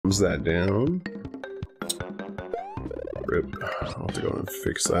close that down. Rip. I'll have to go and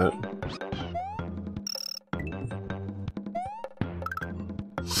fix that.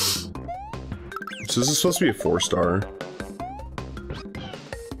 So this is supposed to be a 4-star.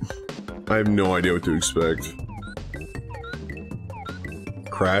 I have no idea what to expect.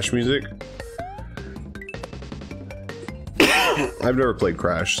 Crash music? I've never played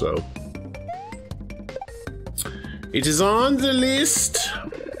Crash, so... It is on the list!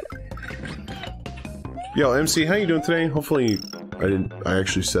 Yo, MC, how you doing today? Hopefully I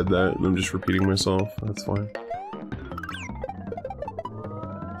actually said that and I'm just repeating myself. That's fine.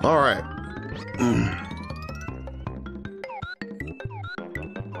 Alright.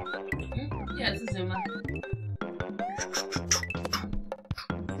 Yeah, it's a Zuma.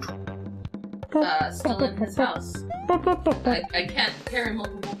 Still in his house. I can't carry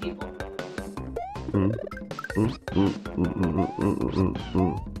multiple people.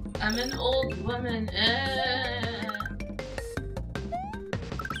 I'm an old woman.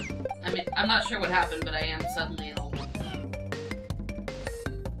 I mean, I'm not sure what happened, but I am suddenly an old woman.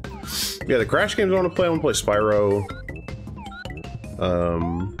 Yeah, the Crash games I want to play. I want to play Spyro.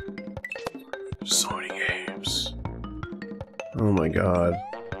 So many games. Oh my god.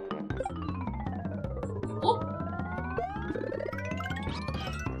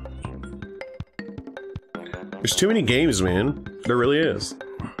 There's too many games, man. There really is.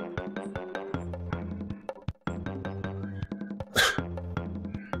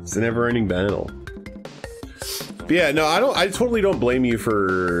 It's a never-ending battle. But yeah, no, I totally don't blame you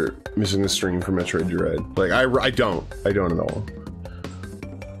for missing the stream for Metroid Dread. Like, I don't at all.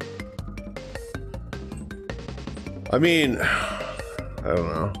 I mean, I don't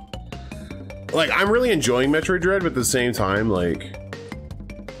know. Like, I'm really enjoying Metroid Dread, but at the same time, like,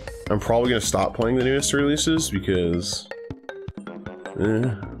 I'm probably gonna stop playing the newest releases because,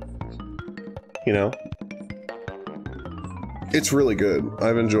 you know, it's really good.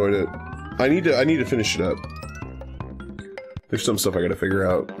 I've enjoyed it. I need to finish it up. There's some stuff I gotta figure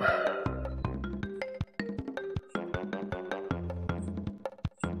out.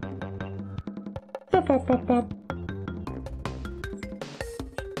 Bop, bop, bop, bop.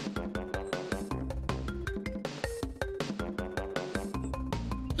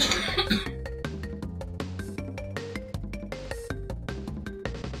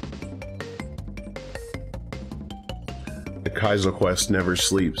 KaizoQuest never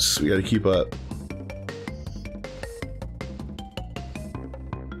sleeps. We gotta keep up.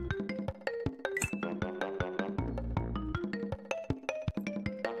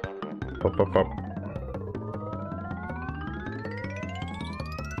 Pop, pop, pop.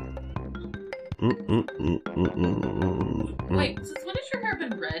 Wait, since when has your hair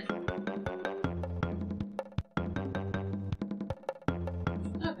been red?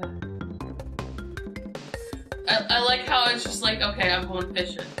 I like how it's just like, okay, I'm going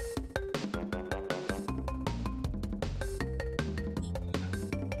fishing.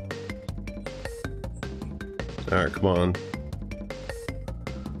 Alright, come on.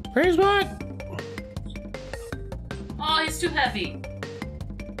 Where's what? Oh, he's too heavy.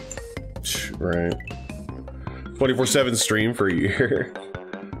 Right. 24/7 stream for a year.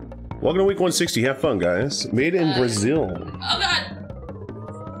 Welcome to week 160. Have fun, guys. Made in Brazil. Oh god!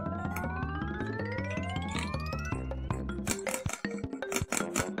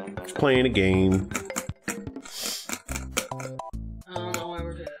 Playing a game. I don't know why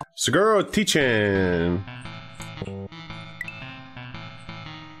we're doing that. Sagura Tchan.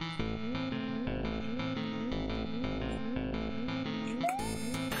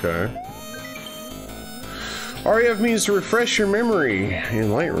 Okay. REF means to refresh your memory in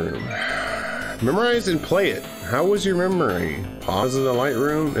Lightroom. Memorize and play it. How was your memory? Pause in the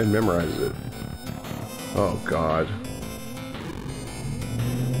Lightroom and memorize it. Oh god.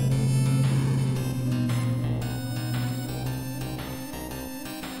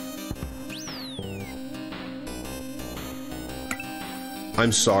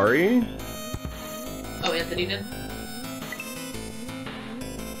 I'm sorry? Oh, Anthony did?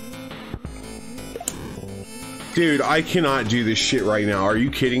 Dude, I cannot do this shit right now. Are you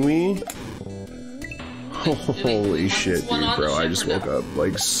kidding me? Holy shit, dude, bro. I just woke up,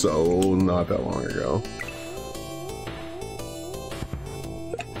 like, so not that long ago.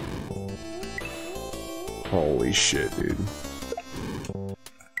 Holy shit, dude.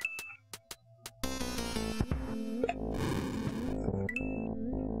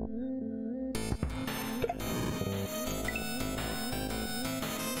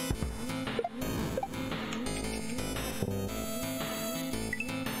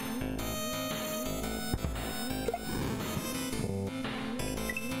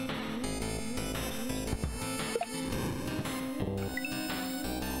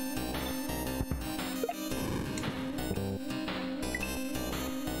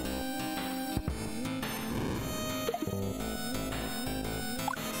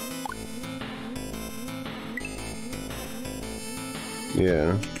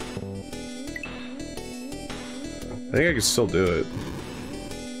 Yeah. I think I can still do it.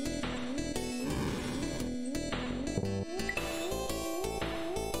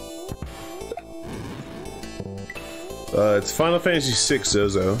 It's Final Fantasy VI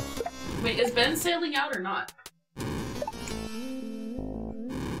Zozo. Wait, is Ben sailing out or not?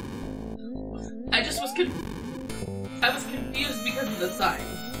 I just was confused because of the sign.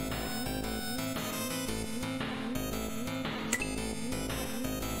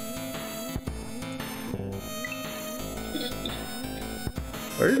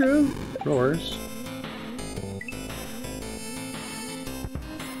 Are you good? No worries.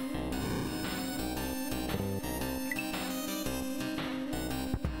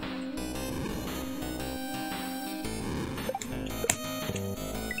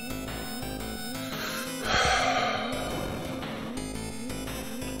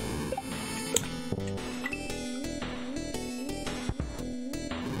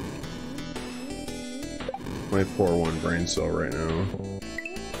 My poor one brain cell right now.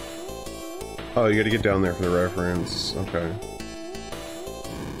 Oh, you gotta get down there for the reference. Okay.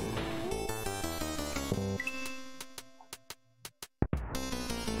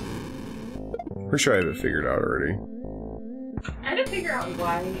 Pretty sure I have it figured out already. I had to figure out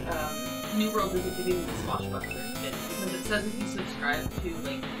why New World isn't giving me the Swashbuckler skin, because it says if you subscribe to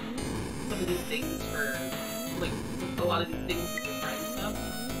like some of these things for like a lot of these things with your Prime stuff,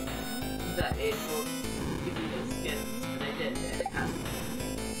 that it will give you those skins, and I did, and it hasn't.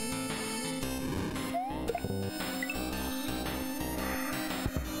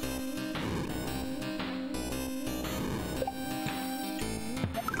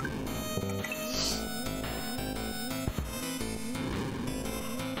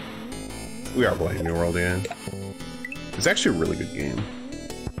 We are playing New World again. It's actually a really good game.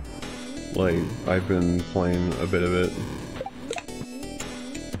 Like, I've been playing a bit of it.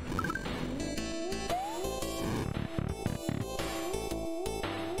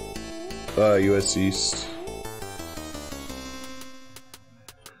 US East.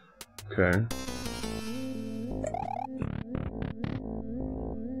 Okay.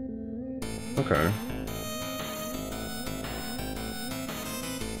 Okay.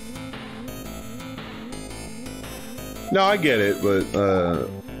 No, I get it, but,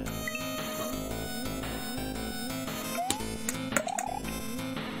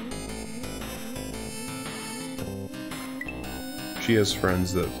 she has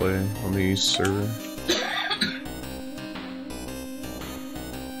friends that play on the East server.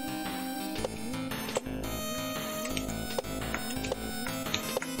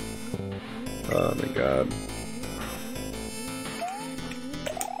 Oh my god.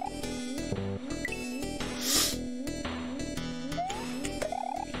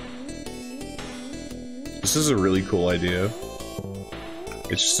 This is a really cool idea.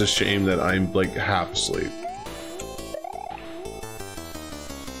 It's just a shame that I'm like half asleep.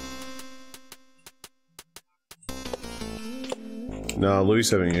 No, Louis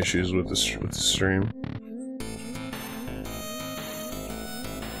having issues with the stream.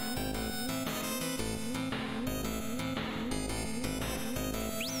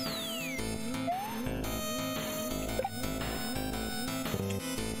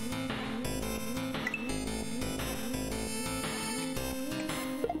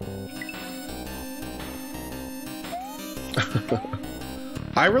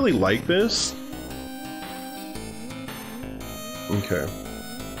 I really like this. Okay.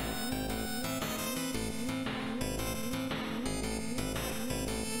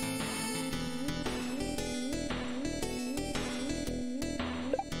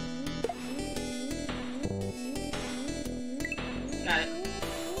 Got it.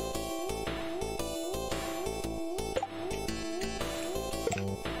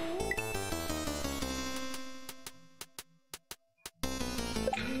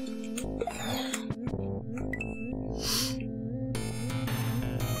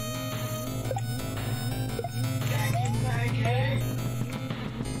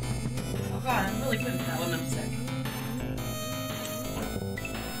 Oh god, I'm really good at that when I'm sick.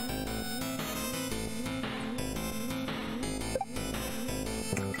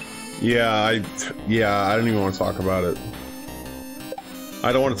 Yeah, I don't even want to talk about it.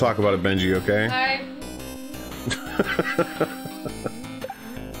 I don't want to talk about it, Benji, okay? Hi.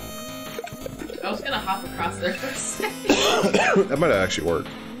 I was gonna hop across there for a second. That might have actually worked.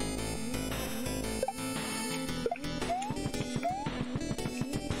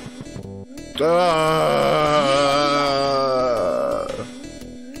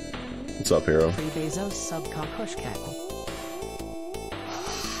 What's up, hero? Free Bezos sub Kakusho.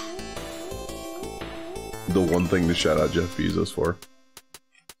 The one thing to shout out Jeff Bezos for.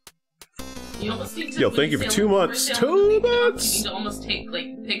 You almost need to. Yo, thank you for 2 months. 2 months. You need to almost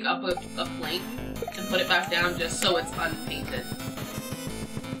pick up a plank and put it back down just so it's unpainted.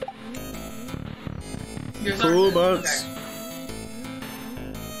 2 months.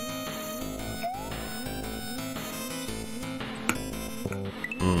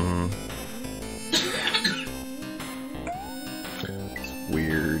 Okay.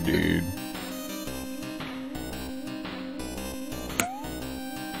 Weird, dude.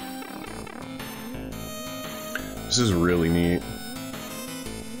 This is really neat.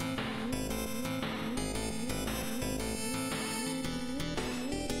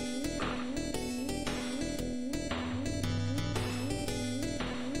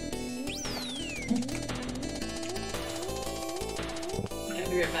 I'll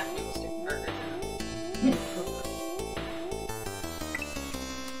be right back.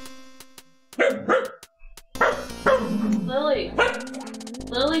 Lily!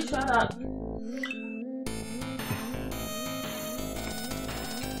 Lily, shut up!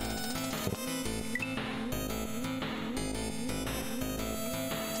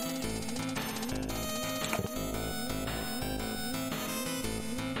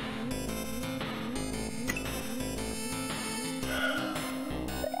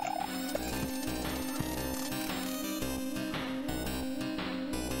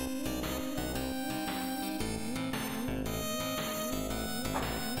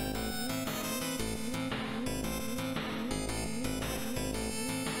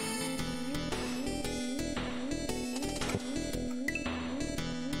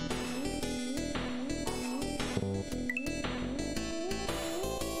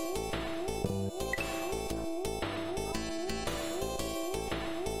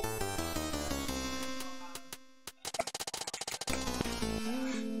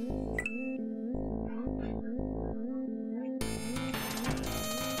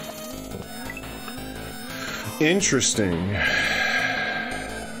 Interesting.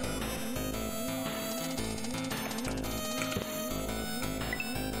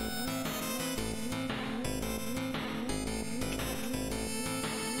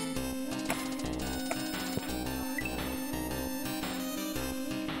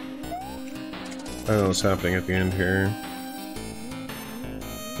 I don't know what's happening at the end here.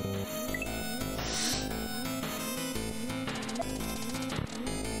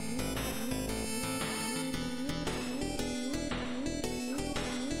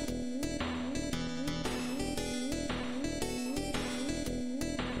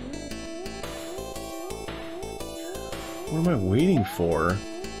 What am I waiting for?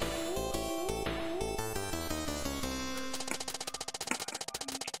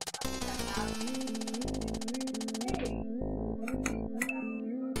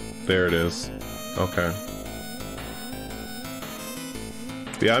 There it is. Okay.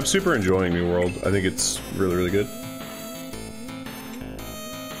 Yeah, I'm super enjoying New World. I think it's really, really good.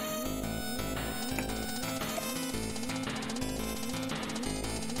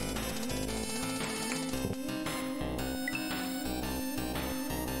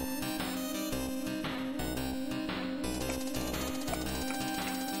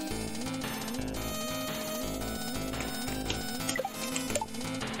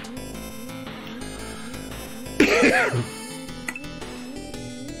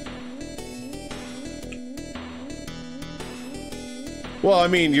 Well, I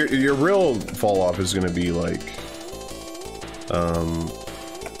mean, your real fall off is going to be like a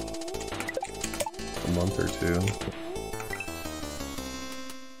month or two.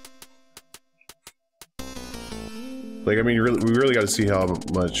 Like, I mean, we really got to see how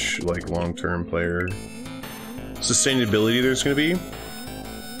much like long-term player sustainability there's going to be.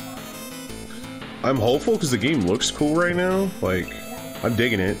 I'm hopeful because the game looks cool right now. Like, I'm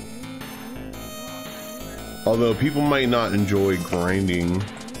digging it. Although people might not enjoy grinding,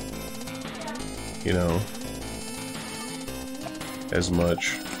 you know, as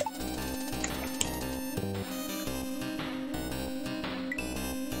much.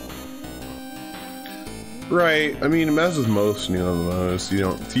 Right. I mean, as with most new MMOs,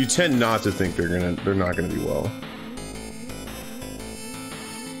 you tend not to think they're not gonna do well.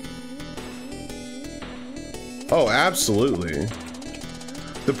 Oh, absolutely.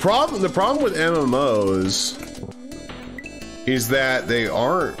 The problem with MMOs is that they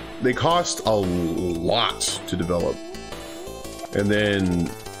cost a lot to develop. And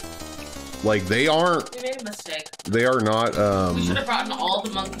then like they made a mistake. They are not we should have brought in all the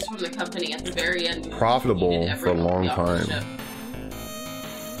monkeys from the company at the very end. Profitable for a long time.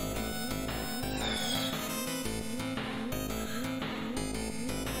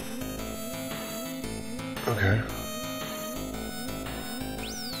 Okay.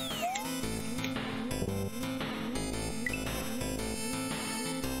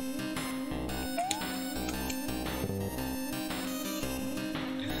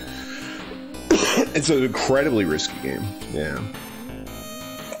 It's an incredibly risky game. Yeah.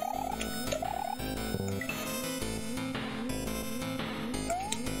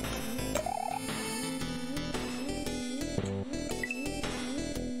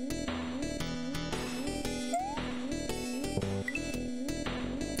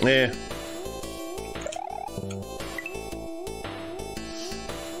 Yeah.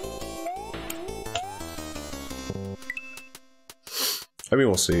 I mean,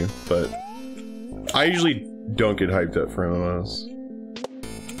 we'll see, but I usually don't get hyped up for MMOs.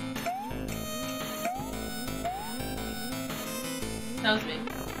 That was me.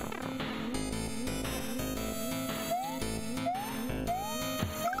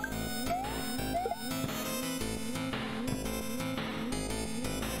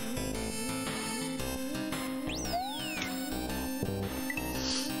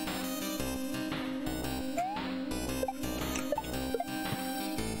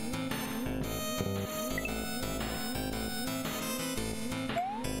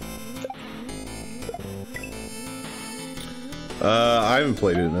 I haven't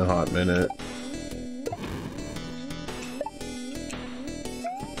played it in a hot minute.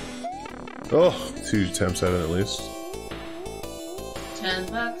 Oh, 2 attempts at it at least.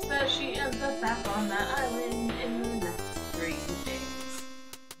 $10 says she ends up back on that island in the next 3 days.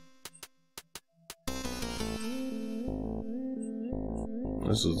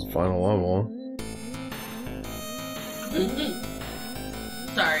 This is the final level.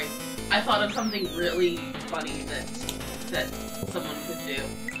 Sorry, I thought of something really funny that someone could do.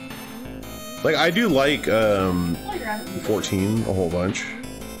 Like, I do like 14 a whole bunch.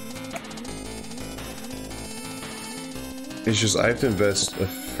 It's just I have to invest a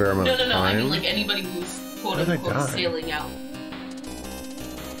fair amount of time. No, I mean like anybody who's quote-unquote sailing out.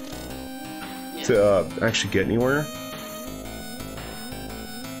 Yeah. To actually get anywhere?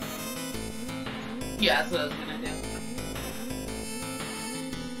 Yeah, that's what I was gonna do.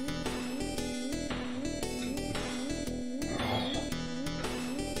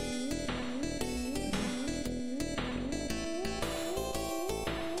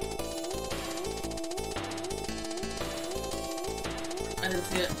 I didn't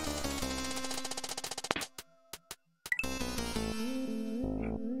see it.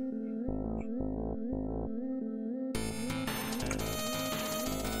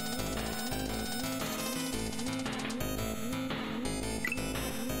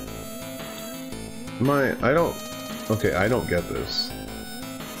 Okay, I don't get this.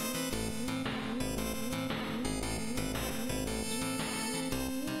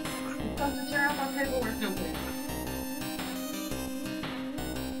 Time to tear out my paperwork, don't we?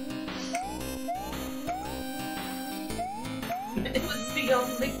 It was the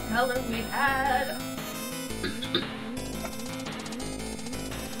only color we had.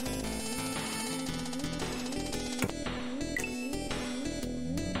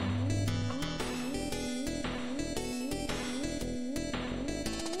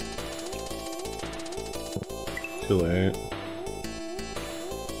 Too late.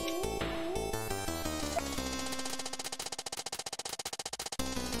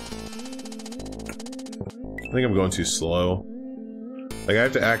 I think I'm going too slow. Like, I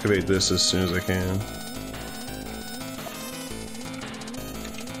have to activate this as soon as I can.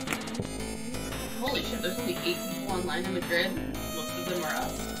 Holy shit, there's only 8 people online in the grid, and most of them are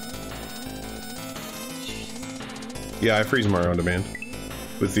us. Yeah, I freeze Mario on demand.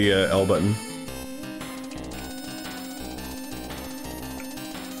 With the L button.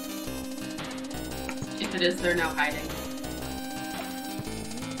 If it is, they're now hiding.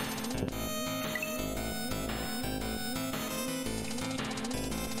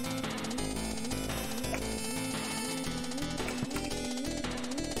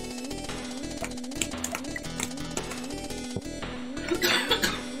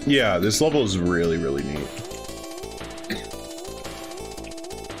 Yeah, this level is really, really neat.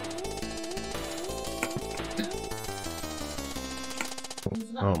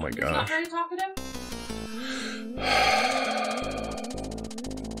 Oh my Not gosh. very talkative?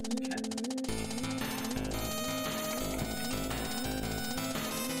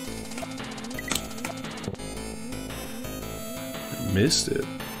 Missed it.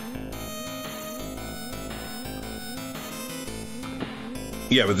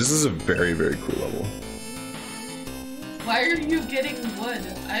 Yeah, but this is a very, very cool level. Why are you getting wood?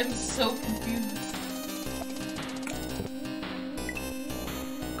 I'm so confused.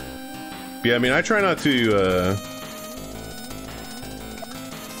 Yeah, I mean, I try not to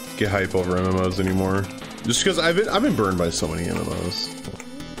get hype over MMOs anymore, just because I've been burned by so many MMOs.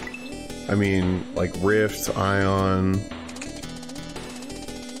 I mean, like Rift, Ion,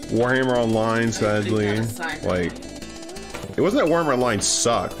 Warhammer Online, sadly, like, it wasn't that Warhammer Online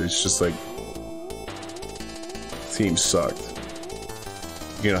sucked, it's just like, team sucked.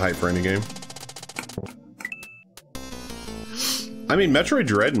 You get a hype for any game. I mean, Metroid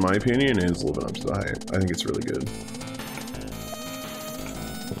Dread, in my opinion, is living up to the hype. I think it's really good.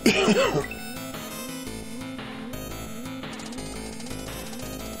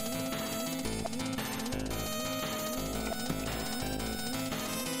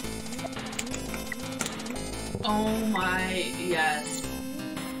 Oh my, yes.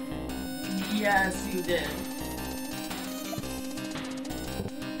 Yes, you did.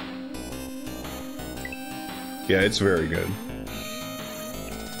 Yeah, it's very good.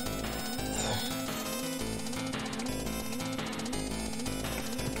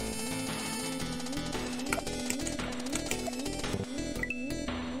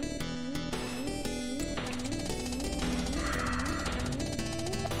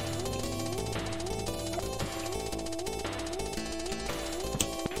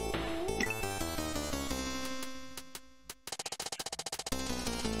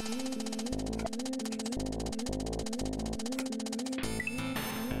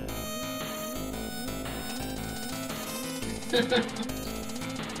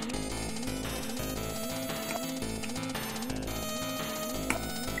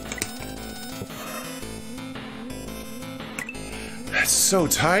 That's so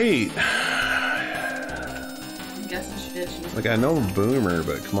tight. I'm guessing she did. She was Like, I know I'm a boomer,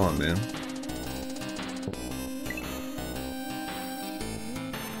 but come on, man.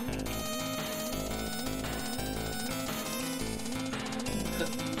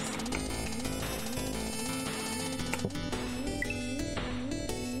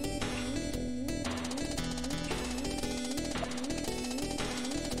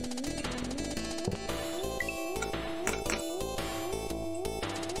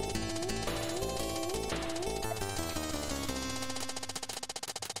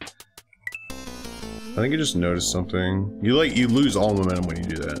 I think I just noticed something. You lose all momentum when you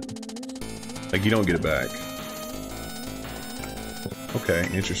do that. Like, you don't get it back. Okay,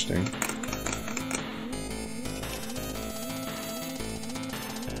 interesting.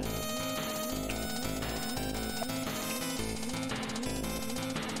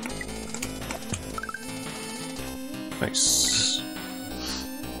 Nice.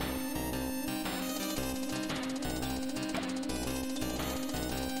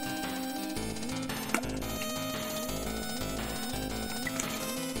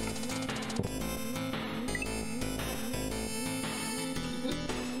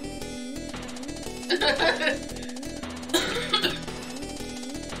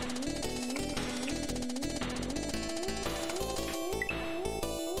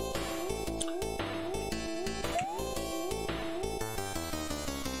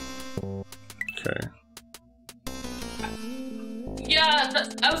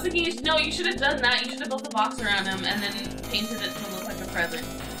 I was thinking, no, you should have done that. You should have built a box around him and then painted it to look like a present.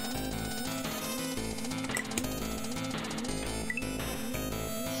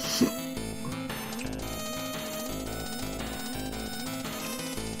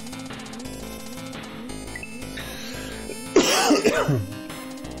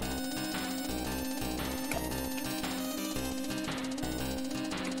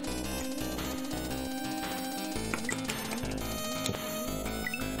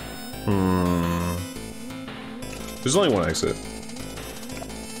 There's only one exit.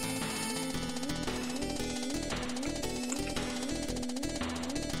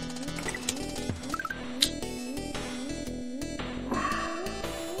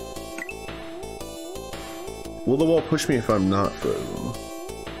 Will the wall push me if I'm not frozen?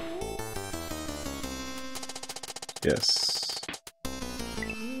 Yes.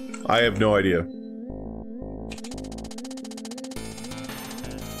 I have no idea.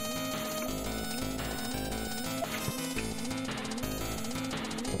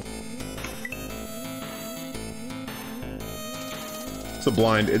 It's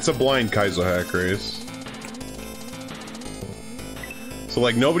a blind Kaizo hack race. So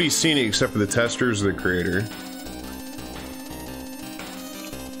like nobody's seen it except for the testers or the creator.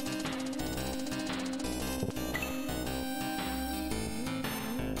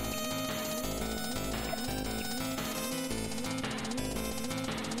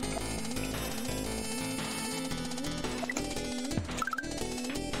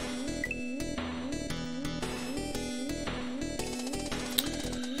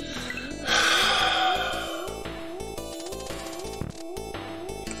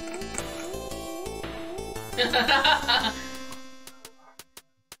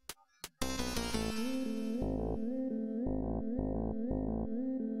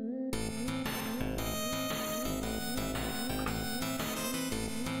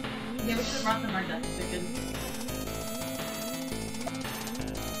 yeah, we should have brought them our death chicken.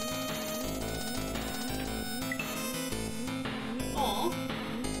 Aww.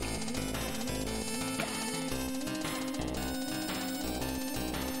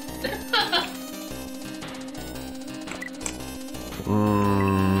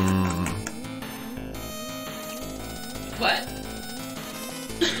 What?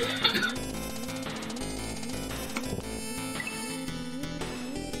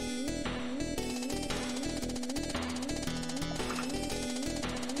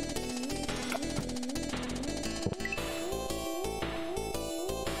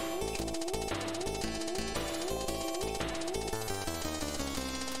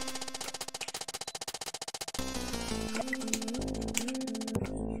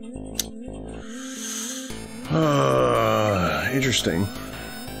 Interesting.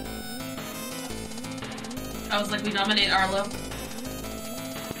 I was like, we nominate Arlo.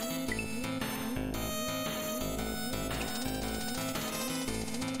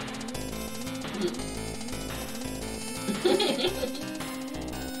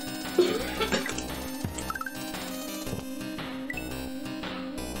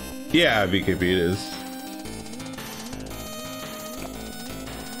 Yeah, BKB it is.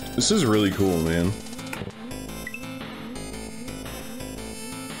 This is really cool, man.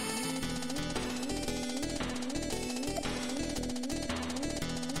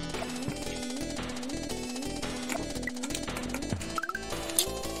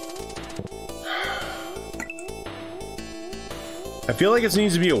 I feel like it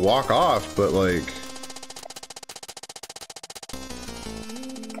needs to be a walk-off, but like...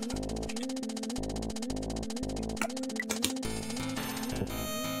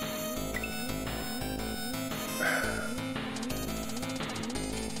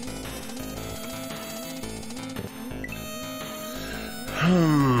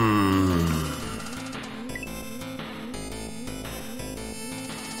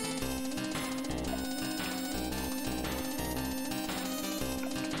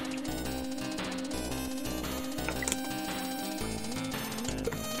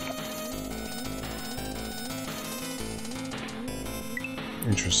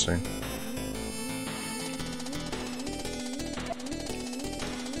 Interesting.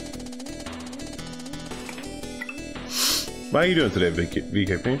 How are you doing today,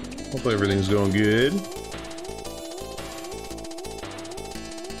 VKP? Hopefully everything's going good.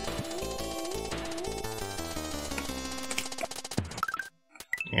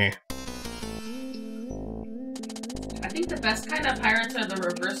 Yeah. I think the best kind of pirates are the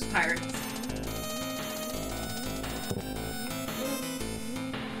reverse pirates.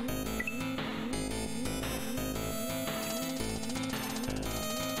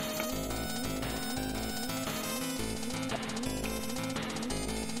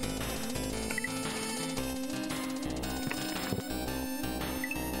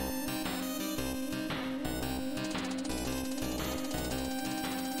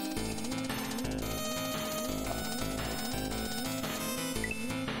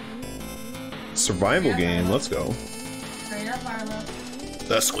 Survival game, let's go. Straight up, Arlo.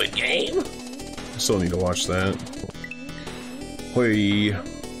 The Squid Game? I still need to watch that. Hoi.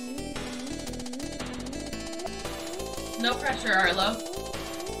 No pressure, Arlo.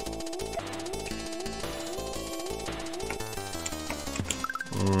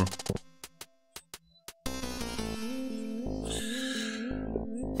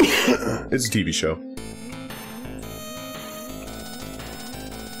 It's a TV show.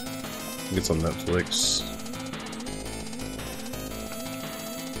 I think it's on Netflix.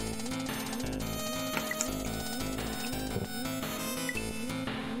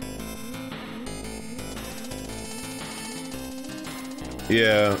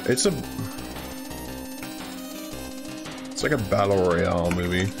 Yeah, it's like a battle royale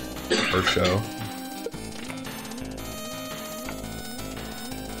movie or show.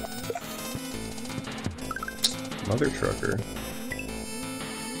 Mother trucker.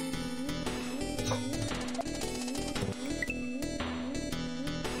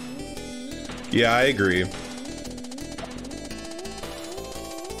 Yeah, I agree.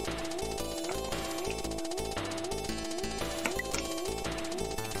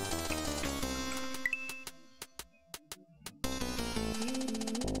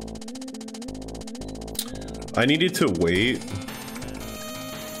 I needed to wait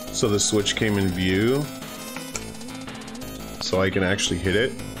so the switch came in view so I can actually hit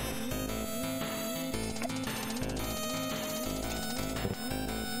it.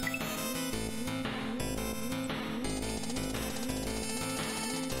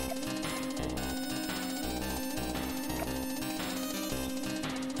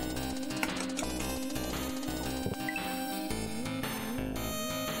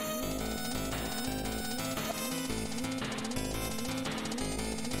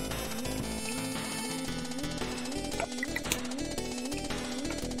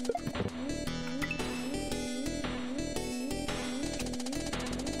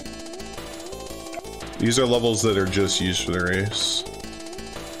 These are levels that are just used for the race.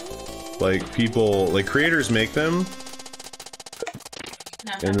 Like people, like creators make them,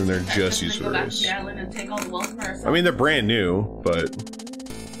 and then they're just used for the race. I mean, they're brand new, but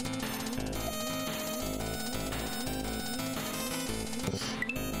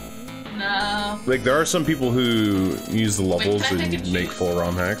no. Like there are some people who use the levels and make full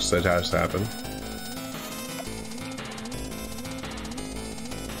ROM hacks. That has happened.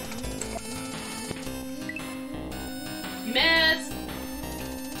 Miss.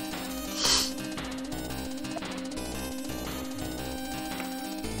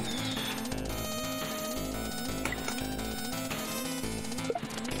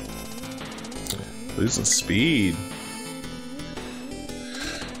 Losing speed.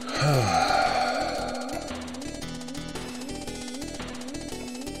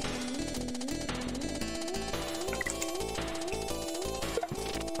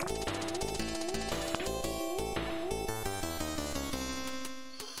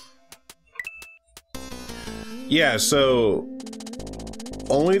 Yeah, so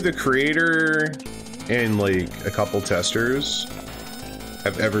only the creator and like a couple testers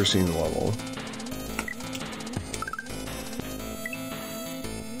have ever seen the level.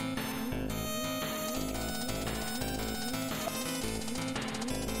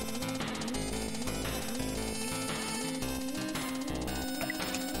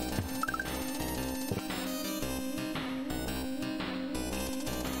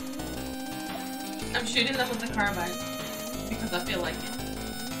 I'm shooting them with the carbine because I feel like it.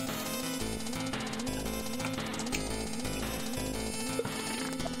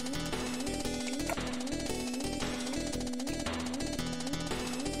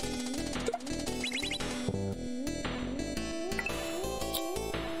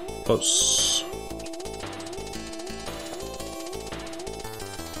 Close.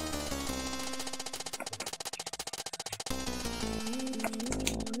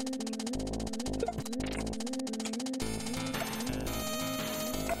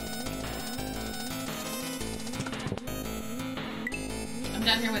 I'm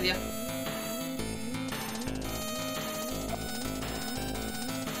down here with you.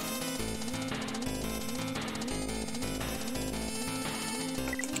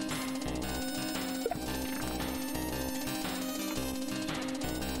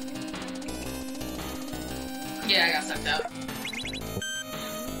 Yeah, I got sucked out.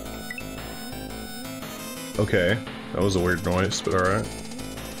 Okay, that was a weird noise, but alright.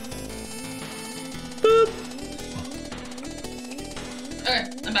 Okay,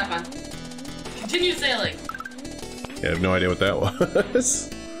 I'm back on. Continue sailing. Yeah, I have no idea what that was.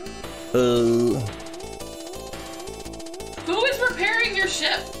 Who is repairing your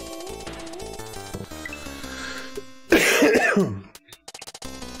ship?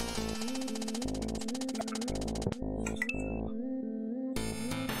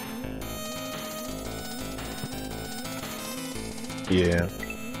 Yeah.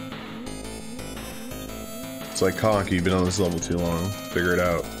 It's like cock, you've been on this level too long. Figure it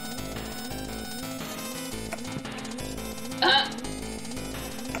out.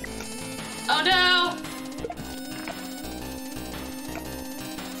 Oh no!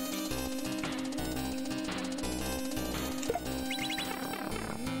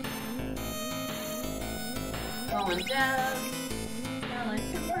 Going down. Yelling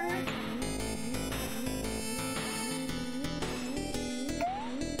timber.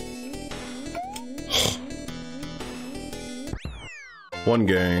 One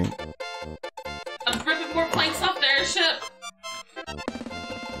gang. I'm ripping more planks off the airship.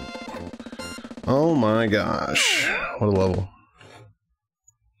 Oh my gosh. What a level.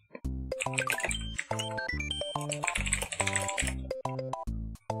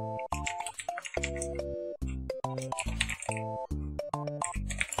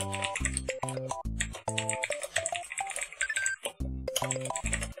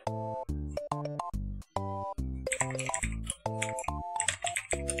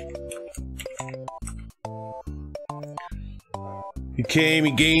 He came,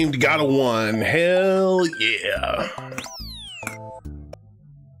 he gamed, got a one. Hell yeah.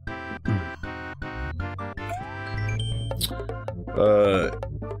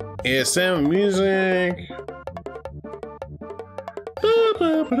 SM music.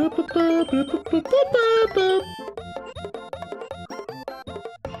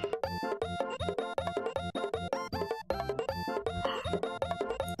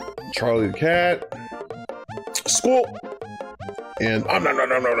 Charlie the cat. School. And no.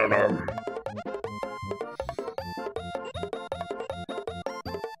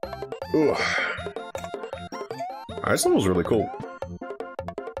 Ooh. Alright, this one was really cool.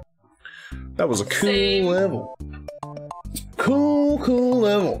 That was a cool Same. level. Cool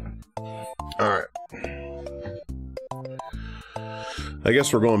level. Alright. I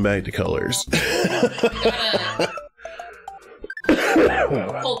guess we're going back to colors.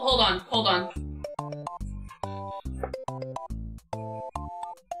 Hold on.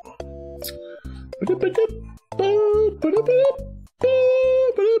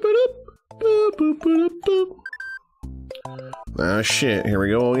 Ah, shit. Here we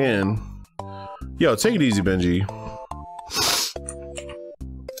go again. Yo, take it easy, Benji.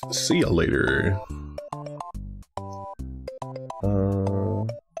 See ya later.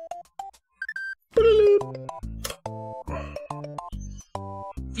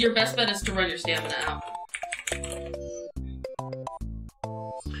 Your best bet is to run your stamina out.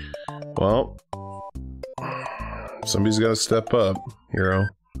 Well, somebody's got to step up, hero.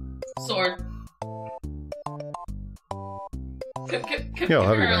 Sword. Yo,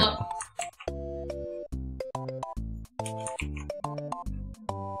 have a good night.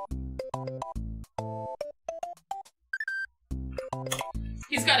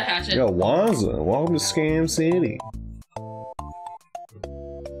 He's got a hatchet. Yo, Waza, welcome to Scam City.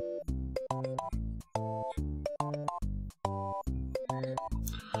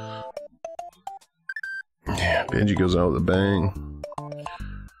 Yeah, Benji goes out with a bang.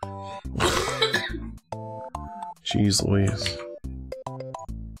 Jeez Louise.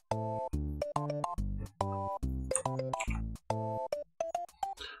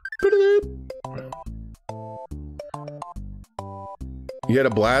 You had a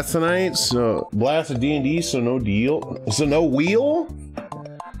blast tonight? So blast of D&D, so no deal. So no wheel?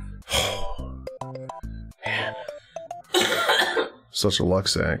 Man. Such a luck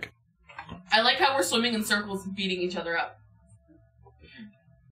sack. I like how we're swimming in circles and beating each other up.